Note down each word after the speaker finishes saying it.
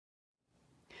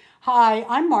Hi,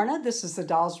 I'm Marna. This is the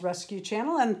Dolls Rescue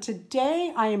Channel, and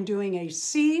today I am doing a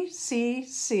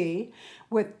CCC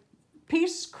with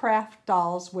Peace Craft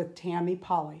Dolls with Tammy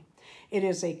Powley. It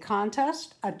is a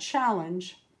contest, a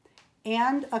challenge,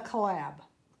 and a collab.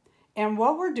 And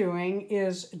what we're doing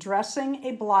is dressing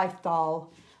a Blythe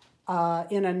doll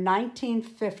in a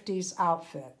 1950s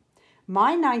outfit.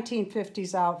 My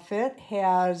 1950s outfit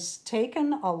has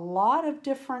taken a lot of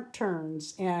different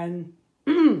turns, and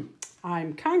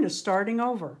I'm kind of starting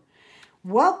over.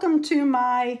 Welcome to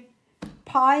my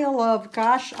pile of,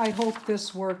 gosh, I hope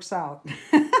this works out.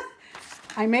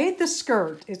 I made the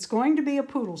skirt. It's going to be a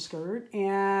poodle skirt,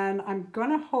 and I'm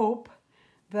going to hope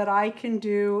that I can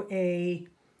do a,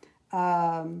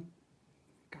 got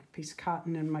a piece of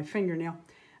cotton in my fingernail,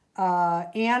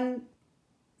 and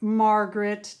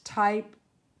Margaret type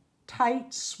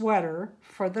tight sweater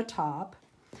for the top,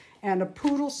 and a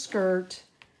poodle skirt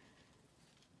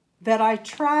that I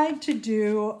tried to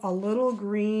do a little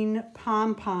green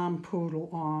pom-pom poodle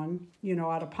on, you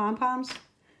know, out of pom-poms.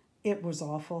 It was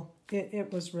awful.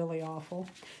 It was really awful.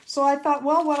 So I thought,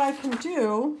 well, what I can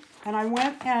do, and I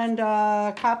went and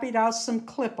copied out some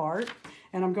clip art,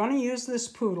 and I'm going to use this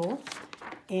poodle.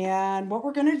 And what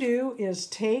we're going to do is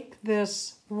take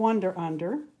this Wonder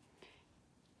Under.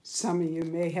 Some of you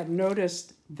may have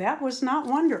noticed that was not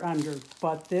Wonder Under,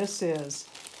 but this is.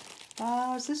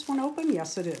 Is this one open?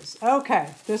 Yes, it is. Okay,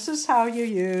 this is how you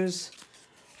use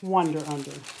Wonder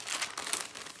Under.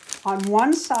 On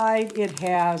one side, it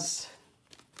has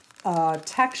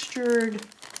textured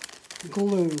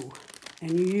glue,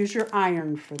 and you use your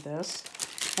iron for this.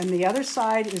 And the other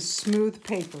side is smooth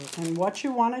paper. And what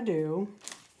you want to do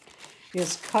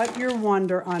is cut your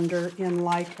Wonder Under in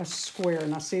like a square.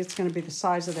 Now, see, it's going to be the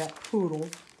size of that poodle.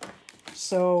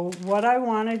 So what I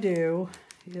want to do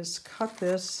is cut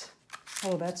this.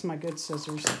 Oh, that's my good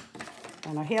scissors.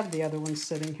 And I have the other one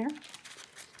sitting here.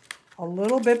 A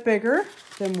little bit bigger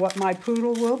than what my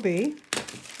poodle will be.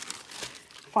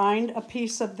 Find a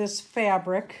piece of this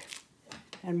fabric,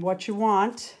 and what you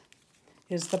want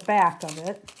is the back of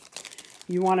it.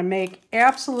 You want to make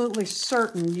absolutely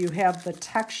certain you have the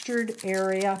textured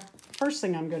area. First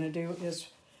thing I'm going to do is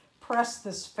press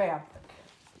this fabric.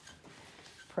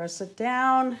 Press it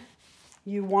down.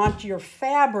 You want your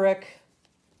fabric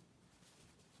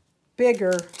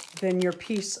bigger than your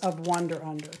piece of Wonder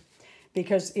Under.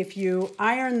 Because if you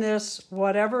iron this,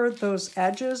 whatever those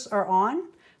edges are on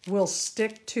will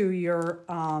stick to your,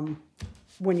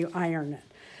 when you iron it.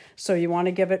 So you want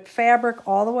to give it fabric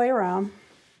all the way around.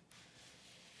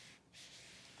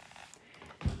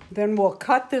 Then we'll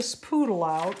cut this poodle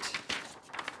out,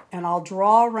 and I'll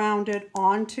draw around it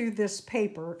onto this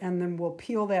paper, and then we'll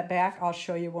peel that back. I'll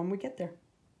show you when we get there.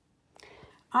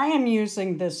 I am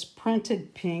using this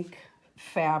printed pink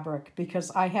fabric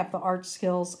because I have the art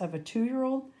skills of a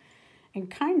 2-year-old and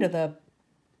kind of the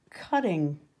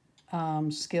cutting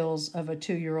skills of a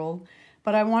 2-year-old.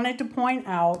 But I wanted to point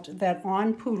out that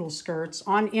on poodle skirts,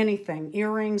 on anything,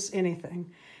 earrings,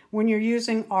 anything, when you're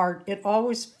using art, it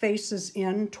always faces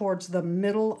in towards the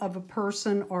middle of a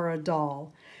person or a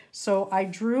doll. So I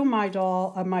drew my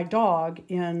dog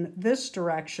in this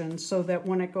direction so that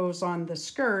when it goes on the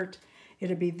skirt,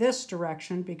 it'll be this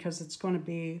direction because it's going to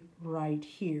be right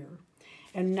here.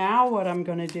 And now what I'm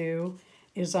going to do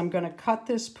is I'm going to cut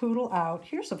this poodle out.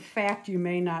 Here's a fact you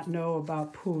may not know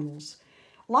about poodles.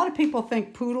 A lot of people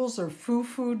think poodles are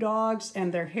foo-foo dogs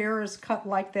and their hair is cut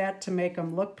like that to make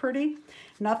them look pretty.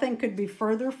 Nothing could be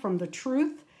further from the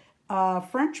truth.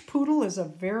 French poodle is a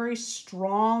very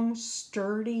strong,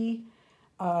 sturdy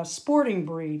sporting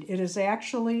breed. It is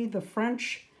actually the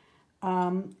French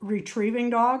retrieving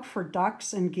dog for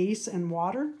ducks and geese and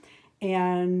water,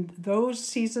 and those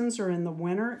seasons are in the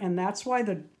winter, and that's why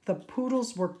the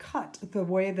poodles were cut the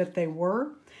way that they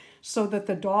were, so that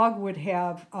the dog would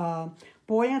have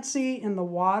buoyancy in the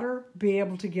water, be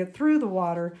able to get through the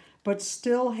water, but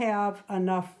still have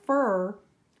enough fur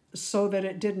so that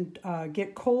it didn't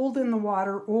get cold in the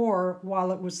water or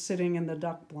while it was sitting in the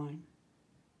duck blind.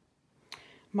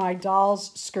 My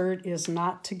doll's skirt is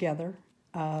not together.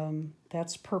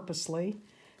 That's purposely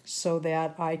so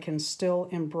that I can still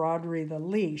embroidery the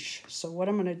leash. So what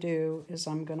I'm going to do is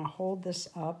I'm going to hold this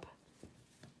up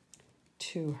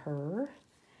to her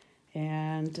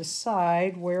and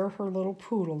decide where her little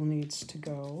poodle needs to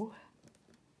go.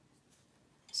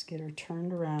 Let's get her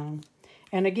turned around.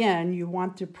 And again, you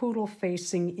want the poodle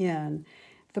facing in.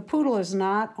 The poodle is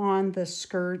not on the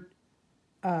skirt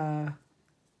hem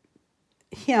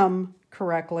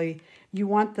correctly. You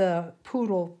want the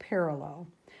poodle parallel.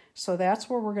 So that's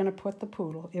where we're going to put the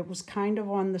poodle. It was kind of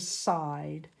on the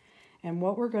side. And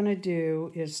what we're going to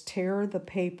do is tear the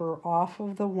paper off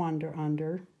of the Wonder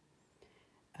Under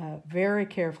very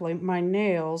carefully. My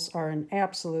nails are an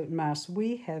absolute mess.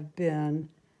 We have been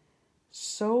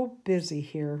so busy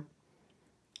here.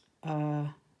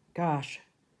 Gosh,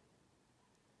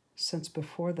 since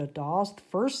before the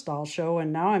first doll show,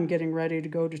 and now I'm getting ready to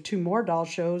go to 2 more doll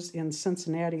shows in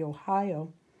Cincinnati,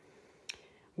 Ohio.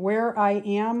 Where I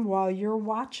am while you're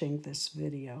watching this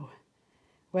video.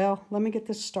 Well, let me get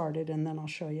this started and then I'll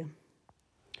show you.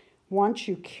 Once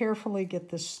you carefully get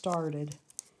this started,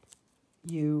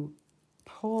 you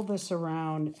pull this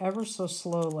around ever so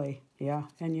slowly. Yeah,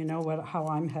 and you know how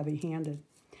I'm heavy-handed.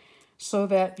 So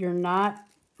that you're not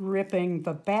ripping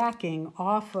the backing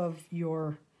off of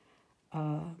your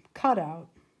cutout.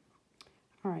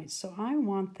 All right, so I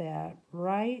want that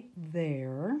right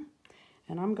there.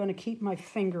 And I'm going to keep my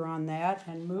finger on that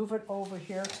and move it over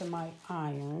here to my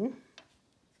iron.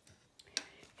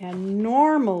 And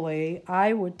normally,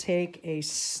 I would take a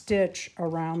stitch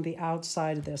around the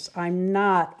outside of this. I'm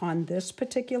not on this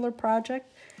particular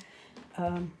project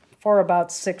for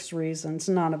about 6 reasons,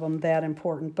 none of them that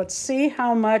important. But see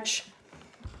how much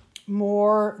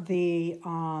more the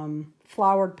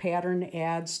flowered pattern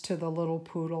adds to the little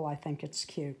poodle? I think it's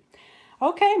cute.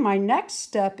 Okay, my next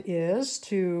step is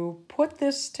to put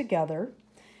this together,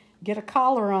 get a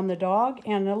collar on the dog,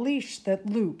 and a leash that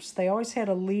loops. They always had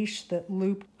a leash that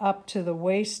looped up to the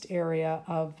waist area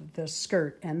of the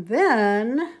skirt. And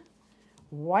then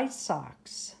white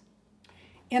socks.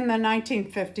 In the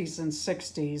 1950s and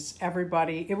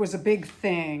 60s, it was a big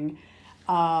thing.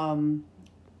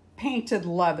 Painted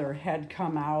leather had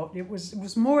come out. It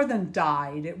was more than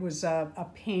dyed. It was a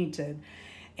painted.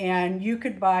 And you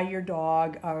could buy your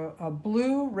dog a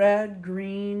blue, red,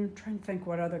 green, I'm trying to think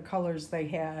what other colors they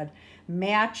had,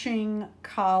 matching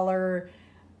collar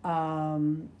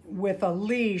with a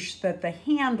leash that the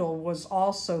handle was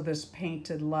also this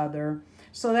painted leather.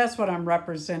 So that's what I'm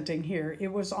representing here.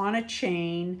 It was on a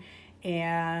chain,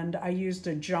 and I used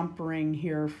a jump ring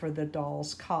here for the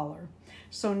doll's collar.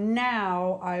 So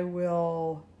now I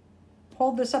will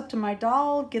hold this up to my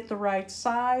doll, get the right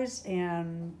size,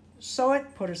 and sew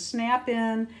it, put a snap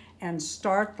in, and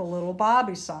start the little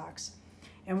bobby socks.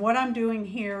 And what I'm doing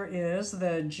here is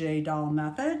the J-doll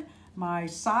method. My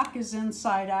sock is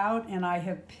inside out, and I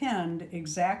have pinned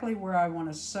exactly where I want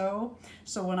to sew.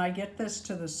 So when I get this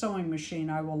to the sewing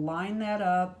machine, I will line that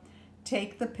up,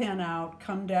 take the pin out,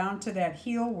 come down to that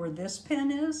heel where this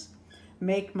pin is,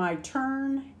 make my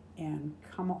turn, and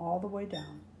come all the way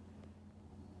down.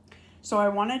 So I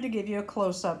wanted to give you a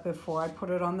close-up before I put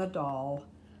it on the doll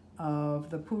of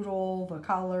the poodle, the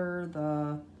collar,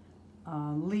 the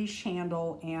leash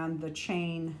handle, and the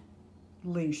chain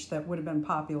leash that would have been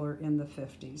popular in the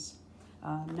 50s.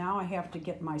 Now I have to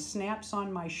get my snaps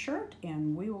on my shirt,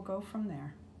 and we will go from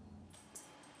there.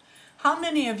 How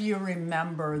many of you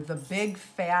remember the big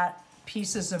fat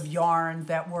pieces of yarn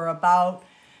that were about,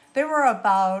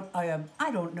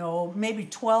 I don't know, maybe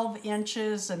 12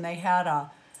 inches, and they had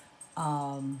a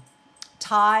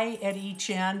tie at each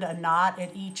end, a knot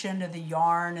at each end of the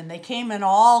yarn, and they came in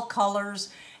all colors,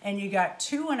 and you got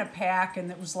 2 in a pack,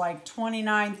 and it was like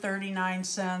 29, 39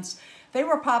 cents. They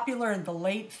were popular in the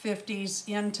late 50s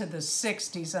into the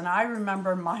 60s, and I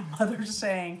remember my mother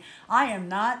saying, I am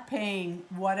not paying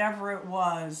whatever it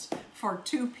was for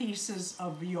 2 pieces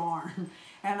of yarn.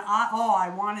 And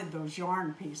I wanted those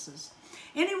yarn pieces.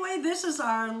 Anyway, this is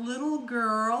our little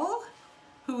girl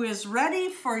who is ready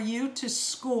for you to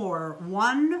score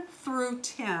 1 through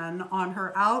 10 on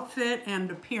her outfit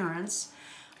and appearance.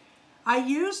 I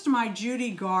used my Judy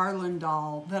Garland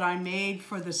doll that I made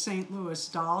for the St. Louis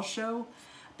doll show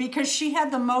because she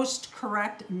had the most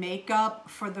correct makeup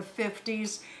for the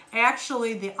 50s.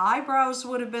 Actually, the eyebrows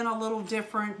would have been a little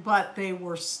different, but they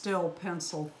were still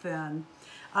pencil thin.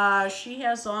 She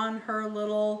has on her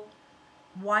little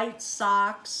white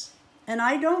socks. And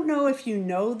I don't know if you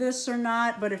know this or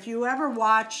not, but if you ever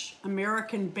watch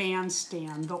American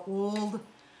Bandstand, the old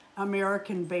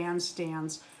American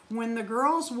bandstands, when the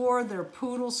girls wore their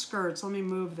poodle skirts, let me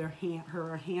move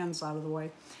her hands out of the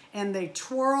way, and they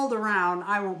twirled around,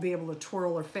 I won't be able to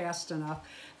twirl her fast enough,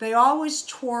 they always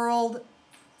twirled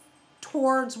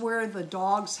towards where the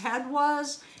dog's head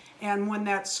was, and when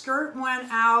that skirt went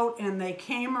out and they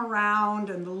came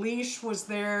around and the leash was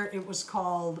there, it was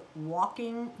called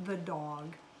walking the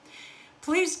dog.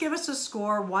 Please give us a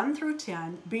score 1 through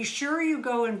 10. Be sure you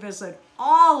go and visit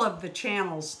all of the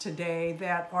channels today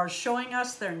that are showing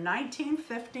us their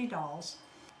 1950 dolls.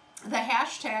 The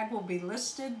hashtag will be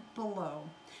listed below.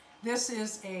 This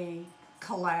is a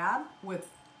collab with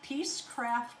Peace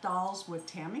Craft Dolls with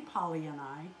Tammy Powley and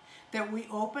I. that we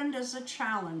opened as a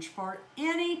challenge for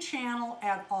any channel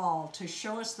at all to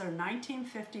show us their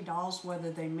 1950 dolls,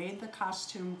 whether they made the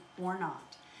costume or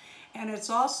not. And it's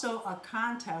also a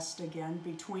contest again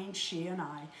between she and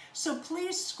I. So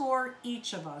please score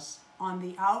each of us on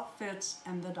the outfits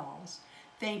and the dolls.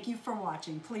 Thank you for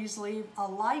watching. Please leave a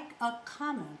like, a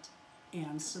comment,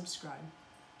 and subscribe.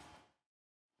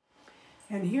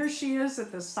 And here she is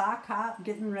at the sock hop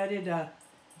getting ready to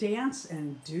dance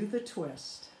and do the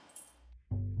twist.